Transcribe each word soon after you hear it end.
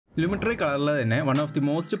Lumetri Color is one of the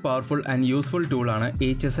most powerful and useful tool ആണ്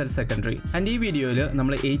HSL Secondary. And ഈ വീഡിയോയിൽ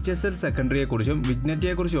നമ്മൾ HSL Secondary കുറിച്ചും vignette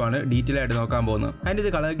കുറിച്ചുമാണ് ഡീറ്റെയിൽ ആയിട്ട് നോക്കാൻ പോകുന്നത്. And ഇത്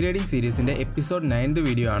കളർ ഗ്രേഡിംഗ് സീരീസിന്റെ എപ്പിസോഡ് 9th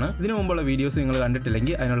വീഡിയോ ആണ്. ഇതിനു മുമ്പുള്ള വീഡിയോസ് നിങ്ങൾ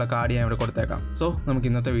കണ്ടിട്ടില്ലെങ്കിൽ അതിനുള്ള കാർഡ് ഞാൻ ഇവിടെ കൊടുത്തേക്കാം. സോ നമുക്ക്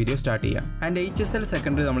ഇന്നത്തെ വീഡിയോ സ്റ്റാർട്ട് ചെയ്യാം. And HSL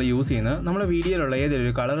Secondary നമ്മൾ യൂസ് ചെയ്യുന്നത് നമ്മുടെ വീഡിയോയിലുള്ള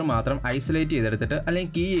ഏതൊരു കളർ മാത്രം ഐസൊലേറ്റ് ചെയ്തെടുത്തിട്ട്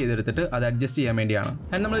അല്ലെങ്കിൽ കീ ചെയ്തെടുത്തിട്ട് അത് അഡ്ജസ്റ്റ് ചെയ്യാൻ വേണ്ടിയാണ്.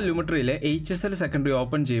 And നമ്മൾ Lumetriയിലെ HSL Secondary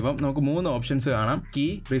ഓപ്പൺ ചെയ്യുമ്പോൾ നമുക്ക് മൂന്ന് ഓപ്ഷൻസ് കാണാം: കീ,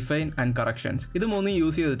 റിഫൈൻ ആൻഡ് കറക്ഷൻസ്. ഇത് മൂന്നും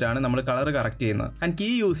യൂസ് ചെയ്തിട്ട് നമ്മൾ കളർ കറക്റ്റ് ചെയ്യുന്നത്. ആൻഡ് കീ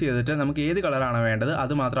യൂസ് ചെയ്തിട്ട് നമുക്ക് ഏത് കളറാണ് വേണ്ടത്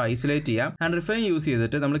അത് മാത്രം ഐസൊലേറ്റ് ചെയ്യാം. ആൻഡ് റിഫൈൻ യൂസ്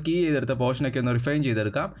ചെയ്തിട്ട് നമ്മൾ കീ ചെയ്തെടുത്ത പോർഷനൊക്കെ ഒന്ന് റിഫൈൻ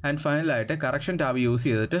ചെയ്തെടുക്കാം. ആൻഡ് ഫൈനലായിട്ട് കറക്ഷൻ ടാബ് യൂസ്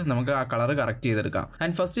ചെയ്തിട്ട് നമുക്ക് ആ കളർ കറക്റ്റ് ചെയ്തെടുക്കാം.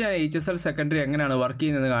 ആൻഡ് ഫസ്റ്റ് ഞാൻ HSL Secondary എങ്ങനെയാണ് വർക്ക്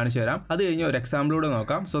ചെയ്യുന്നത് കാണിച്ചു തരാം. അത് കഴിഞ്ഞ് ഒരു എക്സാമ്പിളൂടെ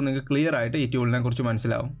നോക്കാം. സോ നിങ്ങൾക്ക് ക്ലിയർ ആയിട്ട് ഈ ടൂളിനെ കുറിച്ച്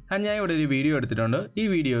മനസ്സിലാവും. ആൻഡ് ഞാൻ ഇവിടെ ഒരു വീഡിയോ എടുത്തിട്ടുണ്ട്. ഈ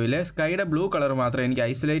വീഡിയോയിൽ സ്കൈയുടെ ബ്ലൂ കളർ മാത്രം എനിക്ക്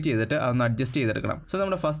ഐസൊലേറ്റ് ചെയ്തിട്ട് അതൊന്ന് അഡ്ജസ്റ്റ് ചെയ്തെടുക്കണം. സോ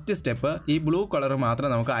നമ്മുടെ ഫസ്റ്റ് സ്റ്റെപ്പ് ഈ ബ്ലൂ കളർ മാത്രം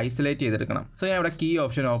നമുക്ക് ഐസൊലേറ്റ് ചെയ്തെടുക്കണം. സോ ഞാൻ ഇവിടെ കീ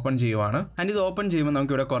ഓപ്ഷൻ ഓപ്പൺ ചെയ്യുവാണ്. ആൻഡ് ഇത് ഓപ്പൺ ചെയ്യുമ്പോൾ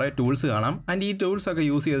നമുക്ക് ഇവിടെ കുറെ ടൂൾസ് കാണാം. ആൻഡ് ഈ ടൂൾസ് ഒക്കെ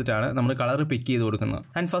യൂസ് ചെയ്തിട്ടാണ് നമ്മൾ കളർ പിക്ക് ചെയ്ത് കൊടുക്കുന്നത്.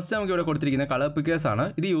 ആൻഡ് ഫസ്റ്റ് നമുക്ക് ഇവിടെ കൊടുത്തിരിക്കുന്ന കളർ പിക്കേഴ്സ് ആണ്.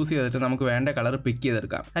 ഇത് യൂസ് ചെയ്തിട്ട് നമുക്ക് വേണ്ട കളർ പിക്ക്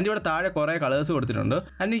ചെയ്തെടുക്കാം. ആൻഡ് ഇവിടെ താഴെ കുറെ കളേഴ്സ് കൊടുത്തിട്ടുണ്ട്.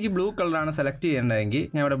 ആൻഡ് എനിക്ക് ബ്ലൂ കളറാണ് സെലക്ട് ചെയ്യേണ്ടതെങ്കിൽ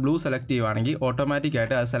ഞാൻ ഇവിടെ ബ്ലൂ സെലക്ട് ചെയ്യുവാണെങ്കിൽ ഓട്ടോമാറ്റിക്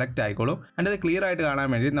ആയിട്ട് അത് സെലക്ട് ആയിക്കോളും. ആൻഡ് അത് ക്ലിയർ ആയിട്ട് കാണാൻ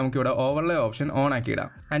വേണ്ടി നമുക്ക് ഇവിടെ ഓവർലേ ഓപ്ഷൻ ഓൺ ആക്കി ഇടാം.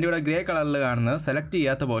 ആൻഡ് ഇവിടെ ഗ്രേ കളറിൽ കാണുന്നത് സെലക്ട്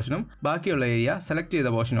ചെയ്യാത്ത പോർഷനും ബാക്കിയുള്ള ഏരിയ സെലക്ട്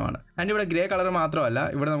ചെയ്ത പോർഷനുമാണ്. ആൻഡ് ഇവിടെ ഗ്രേ കളർ മാത്രമല്ല,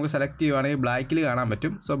 ഇവിടെ നമുക്ക് സെലക്ട് ചെയ്യുവാണെങ്കിൽ ബ്ലാക്കിൽ കാണാൻ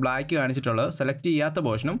പറ്റും. സോ ബ്ലാക്ക് കാണിച്ചിട്ടുള്ളത് സെലക്ട് ചെയ്യാത്ത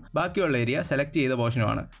പോർഷനും ബാക്കിയുള്ള ഏരിയ സെലക്ട് ചെയ്ത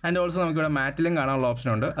പോർഷനുമാണ്. ആൻഡ് ഓൾസോ നമുക്ക് ഇവിടെ മാറ്റിലും കാണാനുള്ള ഓപ്ഷൻ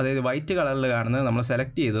ഉണ്ട്. അതായത് വൈറ്റ് കളറിൽ കാണുന്നത് നമ്മൾ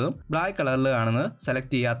സെലക്ട് ചെയ്തതും ബ്ലാക്ക് കളറിൽ കാണുന്നത്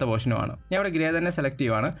സെലക്ട് ചെയ്യാത്ത പോർഷനുമാണ്. ഞാൻ ഇവിടെ ഗ്രേ തന്നെ സെലക്ട്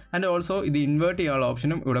ചെയ്യുവാണ്. ആൻഡ് ഓൾസോ ഇത് ഇൻവേർട്ട് ചെയ്യാനുള്ള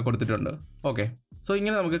ഓപ്ഷനും ഇവിടെ കൊടുത്തിട്ടുണ്ട്. ഓക്കെ, സോ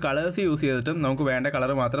ഇങ്ങനെ നമുക്ക് കളേഴ്സ് യൂസ് ചെയ്തിട്ടും നമുക്ക് വേണ്ട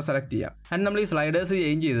കളർ മാത്രം സെലക്ട് ചെയ്യാം. ആൻഡ് നമ്മൾ ഈ സ്ലൈഡേഴ്സ്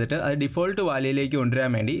ചേഞ്ച് ചെയ്തിട്ട് അത് ഡിഫോൾട്ട് വാല്യൂയിലേക്ക്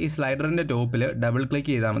കൊണ്ടുവരാൻ വേണ്ടി ഈ സ്ലൈഡറിന്റെ ടോപ്പിൽ ഡബിൾ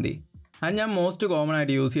ക്ലിക്ക് ചെയ്താൽ മതി. ആൻഡ് ഞാൻ മോസ്റ്റ് കോമൺ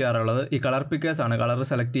ആയിട്ട് യൂസ് ചെയ്യാറുള്ളത് ഈ കളർ പിക്കേഴ്സ് ആണ് കളർ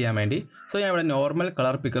സെലക്ട് ചെയ്യാൻ വേണ്ടി. സോ ഞാൻ ഇവിടെ നോർമൽ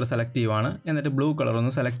കളർ പിക്കർ സെലക്ട് ചെയ്യുവാണ്. എന്നിട്ട് ബ്ലൂ കളർ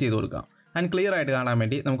ഒന്ന് സെലക്ട് ചെയ്ത് കൊടുക്കാം. ആൻഡ് ക്ലിയർ ആയിട്ട് കാണാൻ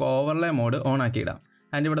വേണ്ടി നമുക്ക് ഓവർലേ മോഡ് ഓൺ ആക്കി ഇടാം.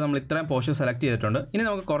 ആൻഡ് ഇവിടെ നമ്മൾ ഇത്രയും പോർഷൻ സെലക്ട് ചെയ്തിട്ടുണ്ട്. ഇനി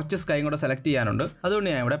നമുക്ക് കുറച്ച് സ്കൈയും കൂടെ സെലക്ട് ചെയ്യാനുണ്ട്. അതുകൊണ്ട്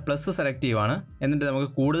ഞാൻ ഇവിടെ പ്ലസ് സെലക്ട് ചെയ്യുവാണ്. എന്നിട്ട് നമുക്ക്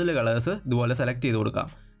കൂടുതൽ കളേഴ്സ് ഇതുപോലെ സെലക്ട് ചെയ്ത് കൊടുക്കാം.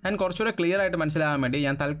 ആൻഡ് കുറച്ചുകൂടെ ക്ലിയർ ആയിട്ട് മനസ്സിലാകാൻ വേണ്ടി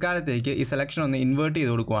ഞാൻ തൽക്കാലത്തേക്ക് ഈ സെലക്ഷൻ ഒന്ന് ഇൻവേർട്ട്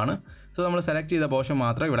ചെയ്ത് കൊടുക്കുവാണ്. സോ നമ്മൾ സെലക്ട് ചെയ്ത പോർഷൻ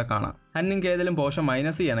മാത്രം ഇവിടെ കാണാം. ആൻഡ് നിങ്ങൾക്ക് ഏതെങ്കിലും പോർഷൻ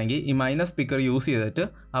മൈനസ് ചെയ്യണമെങ്കിൽ ഈ മൈനസ് പിക്കർ യൂസ് ചെയ്തിട്ട്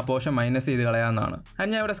ആ പോർഷൻ മൈനസ് ചെയ്ത് കളയാവുന്നതാണ്.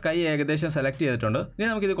 ആൻഡ് ഞാൻ ഇവിടെ സ്കൈ ഏകദേശം സെലക്ട് ചെയ്തിട്ടുണ്ട്. ഇനി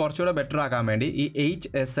നമുക്കിത് കുറച്ചുകൂടെ ബെറ്റർ ആക്കാൻ വേണ്ടി ഈ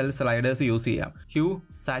HSL സ്ലൈഡേഴ്സ് യൂസ് ചെയ്യാം. Hugh,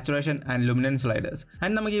 saturation and luminance sliders.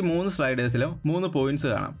 And നമുക്ക് ഈ മൂന്ന് സ്ലൈഡേഴ്സിലും 3 പോയിന്റ്സ്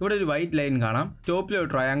കാണാം. ഇവിടെ ഒരു വൈറ്റ് ലൈൻ കാണാം, ടോപ്പിൽ ഒരു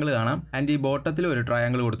ട്രയാങ്കിൾ കാണാം, ആൻഡ് ഈ ബോട്ടത്തിൽ ഒരു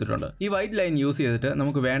ട്രയാങ്കിൾ കൊടുത്തിട്ടുണ്ട്. ഈ വൈറ്റ് ലൈൻ യൂസ് ചെയ്തിട്ട്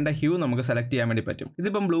നമുക്ക് വേണ്ട ഹ്യൂ നമുക്ക് സെലക്ട് ചെയ്യാൻ വേണ്ടി പറ്റും.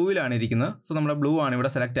 ഇതിപ്പം ബ്ലൂവിലാണ് ഇരിക്കുന്നത്. സോ നമ്മുടെ ബ്ലൂ ആണ്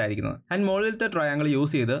ഇവിടെ സെലക്ട് ആയിരിക്കുന്നത്. ആൻഡ് മുകളിലത്തെ ട്രയാങ്കിൾ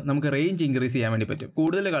യൂസ് ചെയ്ത് നമുക്ക് റേഞ്ച് ഇൻക്രീസ് ചെയ്യാൻ വേണ്ടി പറ്റും.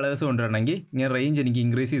 കൂടുതൽ കളേഴ്സ് കൊണ്ടുവരണമെങ്കിൽ ഇങ്ങനെ റേഞ്ച് എനിക്ക്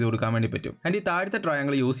ഇൻക്രീസ് ചെയ്ത് കൊടുക്കാൻ വേണ്ടി പറ്റും. ആൻഡ് ഈ താഴത്തെ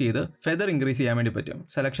ട്രയാങ്കിൾ യൂസ് ചെയ്ത് ഫെദർ ഇൻക്രീസ് ചെയ്യാൻ വേണ്ടി പറ്റും.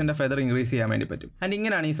 സെലക്ഷന്റെ ഫെദർ ഇൻക്രീസ് ചെയ്യാൻ വേണ്ടി പറ്റും. ആൻഡ്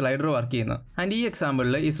ഇങ്ങനെയാണ് ഈ സ്ലൈഡർ വർക്ക് ചെയ്യുന്നത്. ആൻഡ് ഈ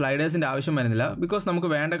എക്സാമ്പിളിൽ ഈ സ്ലൈഡേഴ്സിന്റെ ആവശ്യം വരുന്നില്ല, ബിക്കോസ് നമുക്ക്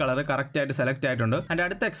വേണ്ട കളർ കറക്റ്റ് ആയിട്ട് സെലക്ട് ആയിട്ടുണ്ട്. ആൻഡ്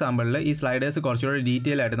അടുത്ത എക്സാമ്പിളിൽ ഈ സ്ലൈഡേഴ്സ് കുറച്ചുകൂടി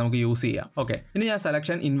ഡീറ്റെയിൽ ആയിട്ട് നമുക്ക് യൂസ് ചെയ്യാം. ഓക്കെ, ഇനി ഞാൻ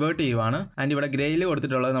സെലക്ഷൻ ഇൻവേർട്ട് ചെയ്യുവാണ്. ആൻഡ് ഇവിടെ ഗ്രേയിൽ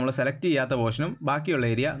കൊടുത്തിട്ടുള്ളത് നമ്മൾ സെലക്ട് ചെയ്യാത്ത പോർഷനും ബാക്കിയുള്ള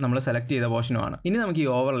ഏരിയ നമ്മൾ സെലക്ട് ചെയ്ത പോർഷനുമാണ്. ഇനി നമുക്ക് ഈ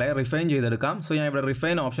ഓവർലേ റിഫൈൻ ചെയ്തെടുക്കാം. സോ ഞാൻ ഇവിടെ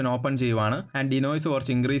റിഫൈൻ ഓപ്ഷൻ ഓപ്പൺ ചെയ്യുവാണ്. ആൻഡ് ഡിനോയ്സ്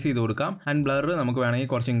കുറച്ച് ഇൻക്രീസ് ചെയ്ത് കൊടുക്കാം. ആൻഡ് ബ്ലർ നമുക്ക് വേണമെങ്കിൽ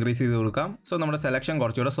കുറച്ച് ഇൻക്രീസ് ചെയ്ത് കൊടുക്കാം. സോ നമ്മുടെ സെലക്ഷൻ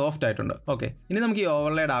കുറച്ചുകൂടെ സോഫ്റ്റ് ആയിട്ടുണ്ട്. ഓക്കെ, ഇനി നമുക്ക് ഈ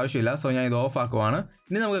ഓവർലേഡ് ആവശ്യമില്ല. സോ ഞാൻ ഇത് ഓഫ് ആക്കുവാണ്.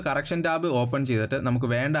 ഇനി നമുക്ക് കറക്ഷൻ ടാബ് ഓപ്പൺ ചെയ്തിട്ട് നമുക്ക്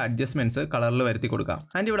വേണ്ട അഡ്ജസ്റ്റ്മെന്റ്സ് കളറിൽ വരുത്തി കൊടുക്കാം.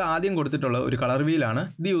 ആൻഡ് ഇവിടെ ആദ്യം കൊടുത്തിട്ടുള്ള ഒരു കളർ വീലാണ്.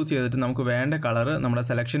 ഇത് യൂസ് ചെയ്തിട്ട് നമുക്ക് വേണ്ട കളർ നമ്മുടെ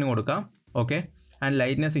സെലക്ഷന് കൊടുക്കാം. ഓക്കെ, ആൻഡ്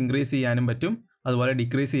ലൈറ്റ്നെസ് ഇൻക്രീസ് ചെയ്യാനും പറ്റും, അതുപോലെ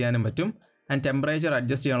ഡിക്രീസ് ചെയ്യാനും പറ്റും. ആൻഡ് ടെമ്പറേച്ചർ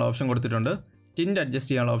അഡ്ജസ്റ്റ് ചെയ്യാനുള്ള ഓപ്ഷൻ കൊടുത്തിട്ടുണ്ട്. ടിൻറ്റ് അഡ്ജസ്റ്റ്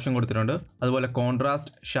ചെയ്യാനുള്ള ഓപ്ഷൻ കൊടുത്തിട്ടുണ്ട്. അതുപോലെ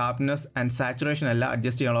കോൺട്രാസ്റ്റ്, ഷാർപ്നെസ് ആൻഡ് സാച്ചുറേഷൻ എല്ലാം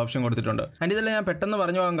അഡ്ജസ്റ്റ് ചെയ്യാനുള്ള ഓപ്ഷൻ കൊടുത്തിട്ടുണ്ട്. ആൻഡ് ഇതെല്ലാം ഞാൻ പെട്ടെന്ന്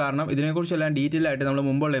പറഞ്ഞു പോകാൻ കാരണം ഇതിനെക്കുറിച്ചെല്ലാം ഡീറ്റെയിൽ ആയിട്ട് നമ്മൾ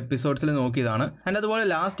മുമ്പുള്ള എപ്പിസോഡ്സിൽ നോക്കിയതാണ്. ആൻഡ് അതുപോലെ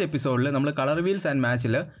ലാസ്റ്റ് എപ്പിസോഡിൽ നമ്മൾ കളർ വീൽസ് ആൻഡ്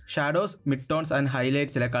മാച്ചിൽ shadows, mid tones and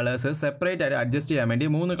ഹൈലൈറ്റ്സിലെ colours separate ആയിട്ട് അഡ്ജസ്റ്റ് ചെയ്യാൻ വേണ്ടി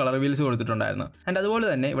 3 കളർ വീൽസ് കൊടുത്തിട്ടുണ്ടായിരുന്നു. ആൻഡ് അതുപോലെ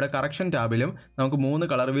തന്നെ ഇവിടെ കറക്ഷൻ ടാബിലും നമുക്ക് 3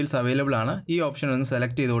 കളർ വീൽസ് അവൈലബിൾ ആണ്. ഈ ഓപ്ഷൻ ഒന്ന്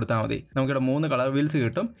സെലക്ട് ചെയ്ത് കൊടുത്താൽ മതി. നമുക്കിവിടെ 3 കളർ വീൽസ്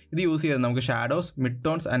കിട്ടും. ഇത് യൂസ് ചെയ്ത് നമുക്ക് shadows, mid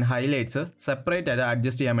tones and highlights separate ആയിട്ട്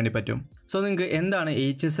അഡ്ജസ്റ്റ് ചെയ്യാൻ വേണ്ടി പറ്റും. സോ നിങ്ങൾക്ക് എന്താണ്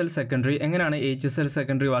HSL Secondary, എങ്ങനെയാണ് HSL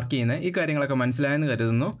Secondary വർക്ക് ചെയ്യുന്നത്, ഈ കാര്യങ്ങളൊക്കെ മനസ്സിലായെന്ന്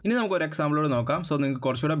കരുതുന്നു. ഇനി നമുക്ക് ഒരു എക്സാമ്പിളോട് നോക്കാം. സോ നിങ്ങൾക്ക്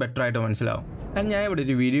കുറച്ചുകൂടെ ബെറ്റർ ആയിട്ട് മനസ്സിലാവും. ആൻഡ് ഞാൻ ഇവിടെ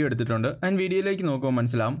ഒരു വീഡിയോ എടുത്തിട്ടുണ്ട്. ആൻഡ് വീഡിയോയിലേക്ക് നോക്കുമ്പോൾ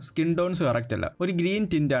മനസ്സിലാവും സ്കിൻ ടോൺസ് കറക്റ്റ് അല്ല, ഒരു ഗ്രീൻ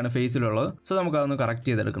ടിന്റ് ആണ് ഫേസിലുള്ളത്. സോ നമുക്ക് അതൊന്ന് കറക്റ്റ്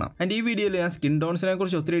ചെയ്തെടുക്കണം. ആൻഡ് ഈ വീഡിയോയിൽ ഞാൻ സ്കിൻ ടോൺസിനെ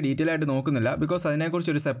കുറിച്ച് ഒത്തിരി ഡീറ്റെയിൽ ആയിട്ട് നോക്കുന്നില്ല, ബിക്കോസ്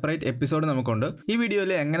അതിനെക്കുറിച്ച് ഒരു സെപ്പറേറ്റ് എപ്പിസോഡ് നമുക്കുണ്ട്. ഈ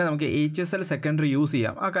വീഡിയോയിൽ എങ്ങനെ നമുക്ക് HSL Secondary യൂസ്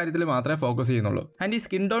ചെയ്യാം ആ കാര്യത്തിൽ മാത്രമേ ഫോക്കസ് ചെയ്യുന്നുള്ളൂ. ആൻഡ് ഈ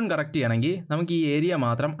സ്കിൻ ടോൺ കറക്റ്റ് ചെയ്യണമെങ്കിൽ നമുക്ക് ഈ ഏരിയ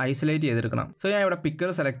മാത്രം ഐസൊലേറ്റ് ചെയ്തെടുക്കണം. സോ ഞാൻ ഇവിടെ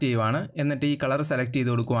പിക്കർ സെലക്ട് ചെയ്യുവാണ്. എന്നിട്ട് ഈ കളർ സെലക്ട് ചെയ്ത്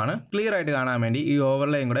കൊടുക്കുവാണ്. ക്ലിയർ ആയിട്ട് കാണാൻ വേണ്ടി ഈ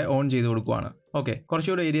ഓവർലൈയും കൂടെ ഓൺ ചെയ്ത് കൊടുക്കുവാണ്. ഓക്കെ,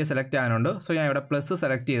 കുറച്ചുകൂടി ഏരിയ സെലക്ട് ചെയ്യാനുണ്ട്. സോ ഞാൻ ഇവിടെ പ്ലസ്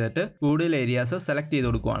സെലക്ട് ചെയ്തിട്ട് കൂടുതൽ ഏരിയാസ് സെലക്ട് ചെയ്ത്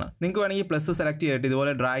കൊടുക്കുവാണ്. നിങ്ങൾക്ക് വേണമെങ്കിൽ പ്ലസ് സെലക്ട് ചെയ്തിട്ട്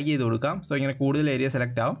ഇതുപോലെ ഡ്രാഗ് ചെയ്ത് കൊടുക്കാം. സോ ഇങ്ങനെ കൂടുതൽ ഏരിയ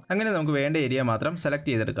സെലക്ട് ആവും. അങ്ങനെ നമുക്ക് വേണ്ട ഏരിയ മാത്രം സെലക്ട്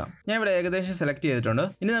ചെയ്തെടുക്കാം. ഞാൻ ഇവിടെ ഏകദേശം സെലക്ട് ചെയ്തിട്ടുണ്ട്.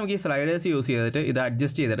 ഇനി നമുക്ക് ഈ സ്ലൈഡേഴ്സ് യൂസ് ചെയ്തിട്ട് ഇത്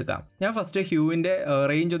അഡ്ജസ്റ്റ് ചെയ്തെടുക്കാം. ഞാൻ ഫസ്റ്റ് ഹ്യൂവിന്റെ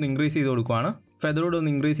റേഞ്ച് ഒന്ന് ഇൻക്രീസ് ചെയ്ത് കൊടുക്കുവാണ്. ഫെദറോട്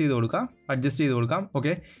ഒന്ന് ഇൻക്രീസ് ചെയ്ത് കൊടുക്കാം, അഡ്ജസ്റ്റ് ചെയ്ത് കൊടുക്കാം.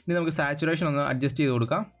 ഓക്കെ, ഇനി നമുക്ക് സാച്ചുറേഷൻ ഒന്ന് അഡ്ജസ്റ്റ് ചെയ്ത്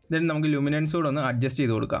കൊടുക്കാം. ദെൻ നമുക്ക് ലുമിനൻസ് കൂടെ ഒന്ന് അഡ്ജസ്റ്റ്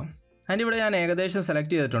ചെയ്ത് കൊടുക്കാം. ആൻഡ് ഇവിടെ ഞാൻ ഏകദേശം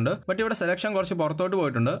സെലക്ട് ചെയ്തിട്ടുണ്ട്. ബട്ട് ഇവിടെ സെലക്ഷൻ കുറച്ച് പുറത്തോട്ട്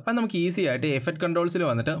പോയിട്ടുണ്ട്. അത് നമുക്ക് ഈസി ആയിട്ട് എഫക്ട് കൺട്രോൾസിൽ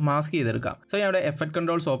വന്നിട്ട് മാസ്ക് ചെയ്തെടുക്കാം. സോ ഞാൻ ഇവിടെ എഫക്ട്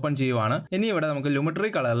കൺട്രോൾസ് ഓപ്പൺ ചെയ്യുവാണ്. ഇനി ഇവിടെ നമുക്ക് ലുമിട്രി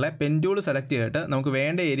കളറിലെ പെൻ ടൂൾ സെലക്ട് ചെയ്തിട്ട് നമുക്ക്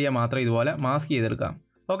വേണ്ട ഏരിയ മാത്രം ഇതുപോലെ മാസ്ക് ചെയ്തെടുക്കാം.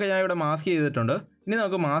 ഓക്കെ, ഞാൻ ഇവിടെ മാസ്ക് ചെയ്തിട്ടുണ്ട്. ഇനി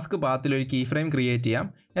നമുക്ക് മാസ്ക് പാത്തിൽ ഒരു കീ ഫ്രെയിം ക്രിയേറ്റ് ചെയ്യാം.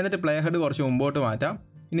 എന്നിട്ട് പ്ലേ ഹെഡ് കുറച്ച് മുമ്പോട്ട് മാറ്റാം.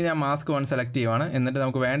 ഇനി ഞാൻ മാസ്ക് 1 സെലക്ട് ചെയ്യുവാണ്. എന്നിട്ട്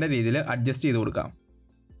നമുക്ക് വേണ്ട രീതിയിൽ അഡ്ജസ്റ്റ് ചെയ്ത് കൊടുക്കാം.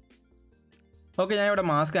 ഓക്കെ, ഞാൻ ഇവിടെ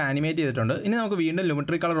മാസ്ക് ആനിമേറ്റ് ചെയ്തിട്ടുണ്ട്. ഇനി നമുക്ക് വീണ്ടും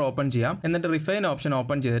ലുമിട്രി കളർ ഓപ്പൺ ചെയ്യാം. എന്നിട്ട് റിഫൈൻ ഓപ്ഷൻ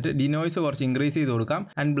ഓപ്പൺ ചെയ്തിട്ട് ഡിനോയ്സ് കുറച്ച് ഇൻക്രീസ് ചെയ്ത് കൊടുക്കാം.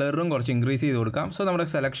 ആൻഡ് ബ്ലറും കുറച്ച് ഇൻക്രീസ് ചെയ്ത് കൊടുക്കാം. സോ നമ്മുടെ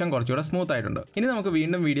സെലക്ഷൻ കുറച്ചുകൂടെ സ്മൂത്ത് ആയിട്ടുണ്ട്. ഇനി നമുക്ക്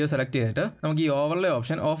വീണ്ടും വീഡിയോ സെലക്ട് ചെയ്തിട്ട് നമുക്ക് ഈ ഓവർലേ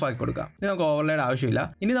ഓപ്ഷൻ ഓഫ് ആക്കി കൊടുക്കാം. ഇനി നമുക്ക് ഓവർലേയുടെ ആവശ്യമില്ല.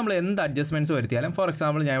 ഇനി നമ്മൾ എന്ത് അഡ്ജസ്റ്റ്മെന്റ്സ് വരുത്തിയാലും, ഫോർ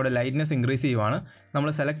എക്സാമ്പിൾ ഞാൻ ഇവിടെ ലൈറ്റ്നെസ് ഇൻക്രീസ് ചെയ്യുവാണ്, നമ്മൾ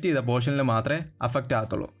സെലക്ട് ചെയ്ത പോർഷനിൽ മാത്രമേ അഫക്റ്റ്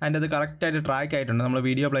ആകത്തുള്ളൂ. ആൻഡ് അത് കറക്റ്റായിട്ട് ട്രാക്ക് ആയിട്ടുണ്ട്. നമ്മൾ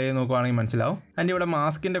വീഡിയോ പ്ലേ ചെയ്ത് നോക്കുവാണെങ്കിൽ മനസ്സിലാവും. ആൻഡ് ഇവിടെ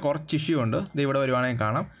മാസ്കിൻ്റെ കുറച്ച് ഇഷ്യൂ ഉണ്ട്. ഇത് ഇവിടെ വരുവാണെങ്കിൽ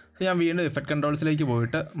കാണാം. സോ ഞാൻ വീണ്ടും എഫക്ട് കൺട്രോൾസിലേക്ക്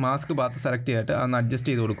പോയിട്ട് മാസ്ക് പാത്ത് സെലക്ട് ചെയ്തിട്ട് അതൊന്ന് അഡ്ജസ്റ്റ്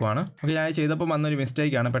ചെയ്ത് കൊടുക്കുവാണ്. ഓക്കെ, ഞാൻ ചെയ്തപ്പോൾ വന്നൊരു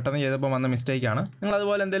മിസ്റ്റേക്കാണ്, പെട്ടെന്ന് ചെയ്തപ്പോൾ വന്ന മിസ്റ്റേക്കാണ്. നിങ്ങൾ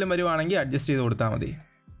അതുപോലെ എന്തെങ്കിലും വരുവാണെങ്കിൽ അഡ്ജസ്റ്റ് ചെയ്ത് കൊടുത്താൽ മതി.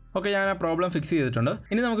 ഓക്കെ, ഞാൻ ആ പ്രോബ്ലം ഫിക്സ് ചെയ്തിട്ടുണ്ട്.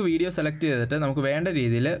 ഇനി നമുക്ക് വീഡിയോ സെലക്ട് ചെയ്തിട്ട് നമുക്ക് വേണ്ട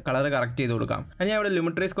രീതിയിൽ കളർ കറക്റ്റ് ചെയ്ത് കൊടുക്കാം. ഞാൻ ഇവിടെ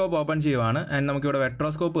ലുമിട്രി സ്കോപ്പ് ഓപ്പൺ ചെയ്യുവാണ്. ആൻഡ് നമുക്ക് ഇവിടെ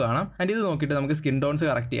വെട്രോസ്കോപ്പ് കാണാം. ആൻഡ് ഇത് നോക്കിയിട്ട് നമുക്ക് സ്കിൻ ടോൺസ്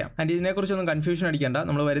കറക്റ്റ് ചെയ്യാം. ആൻഡ് ഇതിനെക്കുറിച്ചൊന്നും കൺഫ്യൂഷൻ അടിക്കേണ്ട.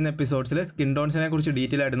 നമ്മൾ വരുന്ന എപ്പിസോഡ്സിൽ സ്കിൻ ടോൺസിനെ കുറിച്ച്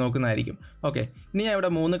ഡീറ്റെയിൽ ആയിട്ട് നോക്കുന്നതായിരിക്കും. ഓക്കെ, ഇനി ഞാൻ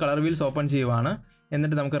ഇവിടെ 3 കളർ വീൽസ് ഓപ്പൺ ചെയ്യുവാണ്.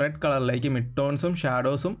 എന്നിട്ട് നമുക്ക് റെഡ് കളറിലേക്ക് മിഡ് ടോൺസും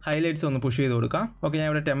ഷാഡോസും ഹൈലൈറ്റ്സും ഒന്ന് പുഷ് ചെയ്ത് കൊടുക്കാം. ഓക്കെ, ഞാൻ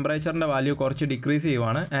ഇവിടെ ടെമ്പറേച്ചറിൻ്റെ വാല്യൂ കുറച്ച് ഡിക്രീസ്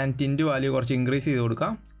ചെയ്യുവാണ്. ആൻഡ് ടിൻറ്റ് വാല്യൂ കുറച്ച് ഇൻക്രീസ് ചെയ്ത്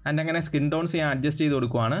കൊടുക്കാം. ആൻഡ് അങ്ങനെ സ്കിൻ ടോൺസ് ഞാൻ അഡ്ജസ്റ്റ് ചെയ്ത്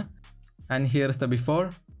കൊടുക്കുവാണ്. And here is the before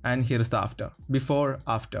and here is the after. Before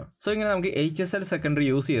after. So ഇങ്ങനെ നമുക്ക് HSL സെക്കൻഡറി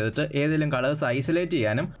യൂസ് ചെയ്തിട്ട് ഏതെങ്കിലും കളേഴ്സ് ഐസൊലേറ്റ്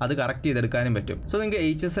ചെയ്യാനും അത് കറക്റ്റ് ചെയ്തെടുക്കാനും പറ്റും. സോ നിങ്ങൾക്ക്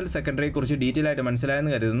HSL സെക്കൻഡറിയെ കുറിച്ച് ഡീറ്റെയിൽ ആയിട്ട്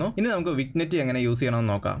മനസ്സിലായെന്ന് കരുതുന്നു. ഇനി നമുക്ക് വിഗ്നെറ്റ് എങ്ങനെ യൂസ്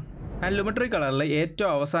ചെയ്യണമെന്ന് നോക്കാം. ആൻഡ് ലുമിട്രി കളറിൽ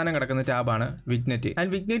ഏറ്റവും അവസാനം കിടക്കുന്ന ടാബാണ് വിഗ്നെറ്റ്.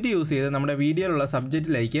 ആൻഡ് വിഗ്നെറ്റ് യൂസ് ചെയ്ത് നമ്മുടെ വീഡിയോയിലുള്ള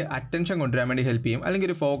സബ്ജക്റ്റിലേക്ക് അറ്റൻഷൻ കൊണ്ടുവരാൻ വേണ്ടി ഹെൽപ്പ് ചെയ്യും, അല്ലെങ്കിൽ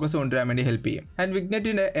ഒരു ഫോക്കസ് കൊണ്ടുവരാൻ വേണ്ടി ഹെൽപ്പ് ചെയ്യും. ആൻഡ്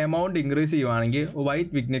വിഗ്നെറ്റിന്റെ എമൗണ്ട് ഇൻക്രീസ് ചെയ്യുവാണെങ്കിൽ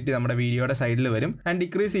വൈറ്റ് വിഗ്നെറ്റ് നമ്മുടെ വീഡിയോയുടെ സൈഡിൽ വരും. ആൻഡ്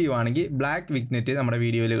ഡിക്രീസ് ചെയ്യുവാണെങ്കിൽ ബ്ലാക്ക് വിഗ്നെറ്റ് നമ്മുടെ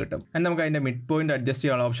വീഡിയോയിൽ കിട്ടും. ആൻഡ് നമുക്ക് അതിന്റെ മിഡ് പോയിന്റ് അഡ്ജസ്റ്റ്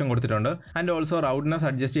ചെയ്യാനുള്ള ഓപ്ഷൻ കൊടുത്തിട്ടുണ്ട്. ആൻഡ് ഓൾസോ റൗണ്ട്നെസ്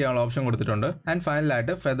അഡ്ജസ്റ്റ് ചെയ്യാനുള്ള ഓപ്ഷൻ കൊടുത്തിട്ടുണ്ട്. ആൻഡ്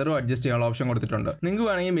ഫൈനലായിട്ട് ഫെദറും അഡ്ജസ്റ്റ് ചെയ്യാനുള്ള ഓപ്ഷൻ കൊടുത്തിട്ടുണ്ട്. നിങ്ങൾക്ക്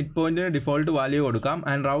വേണമെങ്കിൽ മിഡ് പോയിന്റിന് ഡിഫോൾട്ട് വാല്യൂ കൊടുക്കാം.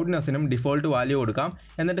 ആൻഡ് റൗണ്ട്നെസ്സിനും ഡിഫോൾട്ട് വാല്യൂ കൊടുക്കാം.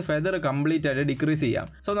 എന്നിട്ട് ഫെദർ കംപ്ലീറ്റ് ആയിട്ട് ഡിക്രീസ് ചെയ്യാം.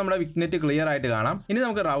 സോ നമ്മുടെ വിഗ്നെറ്റ് ക്ലിയർ ആയിട്ട് കാണാം. ഇനി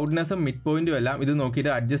നമുക്ക് റൗണ്ട്നെസ്സും മിഡ് പോയിന്റും എല്ലാം ഇത്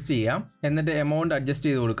നോക്കിയിട്ട് അഡ്ജസ്റ്റ് ചെയ്യാം. എന്നിട്ട് എമൗണ്ട് അഡ്ജസ്റ്റ്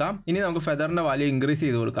ചെയ്ത് കൊടുക്കാം. ഇനി നമുക്ക് ഫെദറിന്റെ വാല്യൂ ഇൻക്രീസ്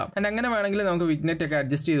ചെയ്ത് കൊടുക്കാം. ആൻഡ് അങ്ങനെ വേണമെങ്കിൽ നമുക്ക് വിഗ്നെറ്റ് ഒക്കെ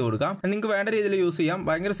അഡ്ജസ്റ്റ് ചെയ്ത് കൊടുക്കാം. നിങ്ങൾക്ക് വേണ്ട രീതിയിൽ യൂസ് ചെയ്യാം.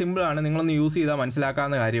 ഭയങ്കര സിമ്പിൾ ആണ്. നിങ്ങളൊന്ന് യൂസ് ചെയ്താൽ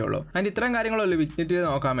മനസ്സിലാക്കാവുന്ന കാര്യമുള്ളൂ. ആൻഡ് ഇത്രയും കാര്യങ്ങളുള്ളൂ വിഗ്നെറ്റിൽ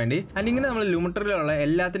നോക്കാൻ വേണ്ടി. ആൻഡ് ഇങ്ങനെ നമ്മൾ ലുമിട്രിയിലുള്ള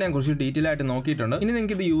എല്ലാത്തിനെയും കുറിച്ച് ഡീറ്റെയിൽ ആയിട്ട് നോക്കിയിട്ടുണ്ട്. ഇനി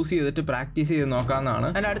നിങ്ങൾക്ക് ഇത് യൂസ് ചെയ്തിട്ട് പ്രാക്ടീസ് ചെയ്ത് നോക്കാവുന്നതാണ്.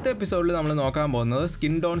 ആൻഡ് അടുത്ത എപ്പിസോഡിൽ നമ്മൾ നോക്കാൻ പോകുന്നത്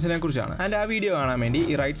സ്കിൻ ടോൺസിനെ കുറിച്ചാണ്. ആൻഡ് ആ വീഡിയോ കാണാൻ വേണ്ടി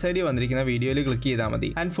ഈ റൈറ്റ് സൈഡിൽ വന്നിരിക്കുന്ന വീഡിയോയിൽ ക്ലിക്ക് ചെയ്താൽ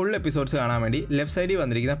മതി. ആൻഡ് ഫുൾ എപ്പിസോഡ്സ് കാണാൻ വേണ്ടി ലെഫ്റ്റ് സൈഡിൽ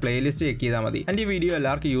വന്നിരിക്കുന്ന പ്ലേലിസ്റ്റ് ചെക്ക് ചെയ്താൽ മതി. ആൻഡ് ഈ വീഡിയോ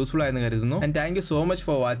എല്ലാവർക്കും യൂസ്ഫുൾ ആയെന്ന് കരുതുന്നു. And thank you so much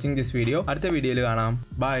for watching this video. അടുത്ത വീഡിയോയിൽ കാണാം.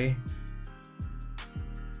 ബൈ.